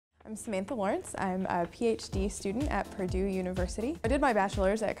I'm Samantha Lawrence. I'm a PhD student at Purdue University. I did my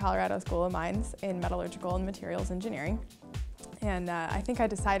bachelor's at Colorado School of Mines in metallurgical and materials engineering. And I think I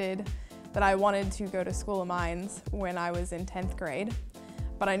decided that I wanted to go to School of Mines when I was in 10th grade.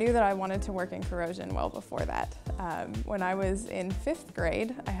 But I knew that I wanted to work in corrosion well before that. When I was in 5th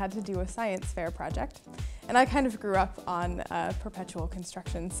grade, I had to do a science fair project. And I kind of grew up on a perpetual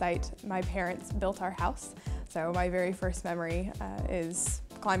construction site. My parents built our house, so my very first memory is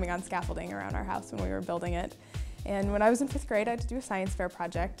climbing on scaffolding around our house when we were building it. And when I was in 5th grade, I had to do a science fair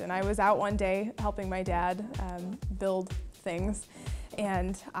project, and I was out one day helping my dad build things.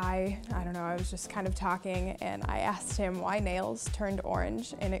 And I don't know, I was just kind of talking, and I asked him why nails turned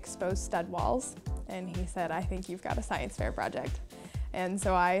orange in exposed stud walls. And he said, "I think you've got a science fair project." And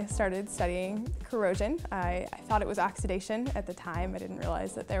so I started studying corrosion. I thought it was oxidation at the time. I didn't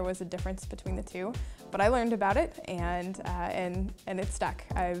realize that there was a difference between the two, but I learned about it, and it stuck.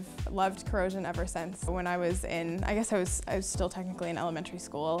 I've loved corrosion ever since. When I was in, I guess I was still technically in elementary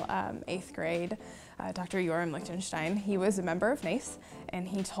school, 8th grade, Dr. Lichtenstein, he was a member of NACE, and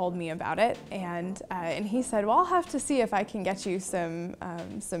he told me about it, and he said, "Well, I'll have to see if I can get you some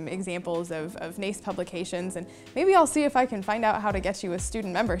examples of NACE publications, and maybe I'll see if I can find out how to get you a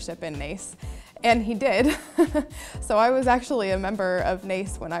student membership in NACE." And he did. So I was actually a member of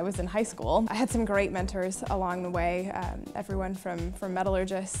NACE when I was in high school. I had some great mentors along the way, everyone from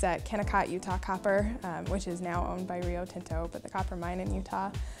metallurgists at Kennecott Utah Copper, which is now owned by Rio Tinto, but the copper mine in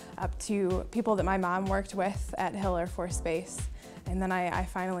Utah, up to people that my mom worked with at Hill Air Force Base. And then I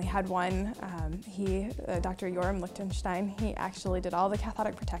finally had one, Dr. Lichtenstein, he actually did all the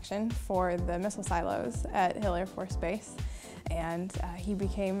cathodic protection for the missile silos at Hill Air Force Base. And he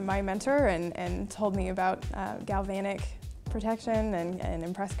became my mentor and told me about galvanic protection and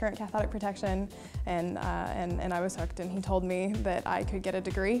impressed current cathodic protection, and I was hooked. And he told me that I could get a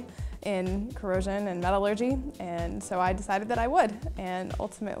degree in corrosion and metallurgy, and so I decided that I would. And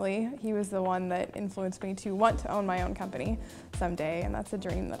ultimately, he was the one that influenced me to want to own my own company someday, and that's a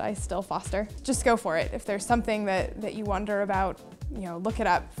dream that I still foster. Just go for it. If there's something that you wonder about, you know, look it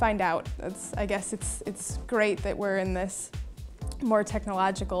up, find out. I guess it's great that we're in this more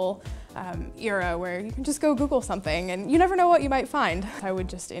technological era where you can just go Google something and you never know what you might find. I would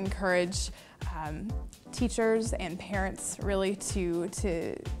just encourage teachers and parents really to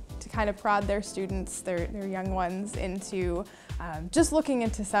kind of prod their students, their young ones, into just looking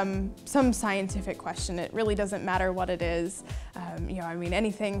into some scientific question. It really doesn't matter what it is. You know, I mean,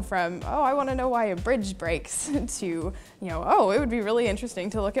 anything from, oh, I want to know why a bridge breaks, to, you know, oh, it would be really interesting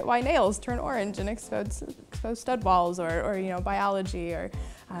to look at why nails turn orange in exposed stud walls, or you know, biology, or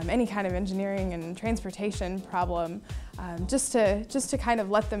any kind of engineering and transportation problem, just to kind of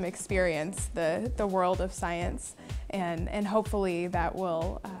let them experience the world of science, and hopefully that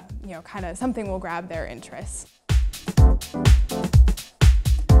will, you know, kind of something will grab their interest.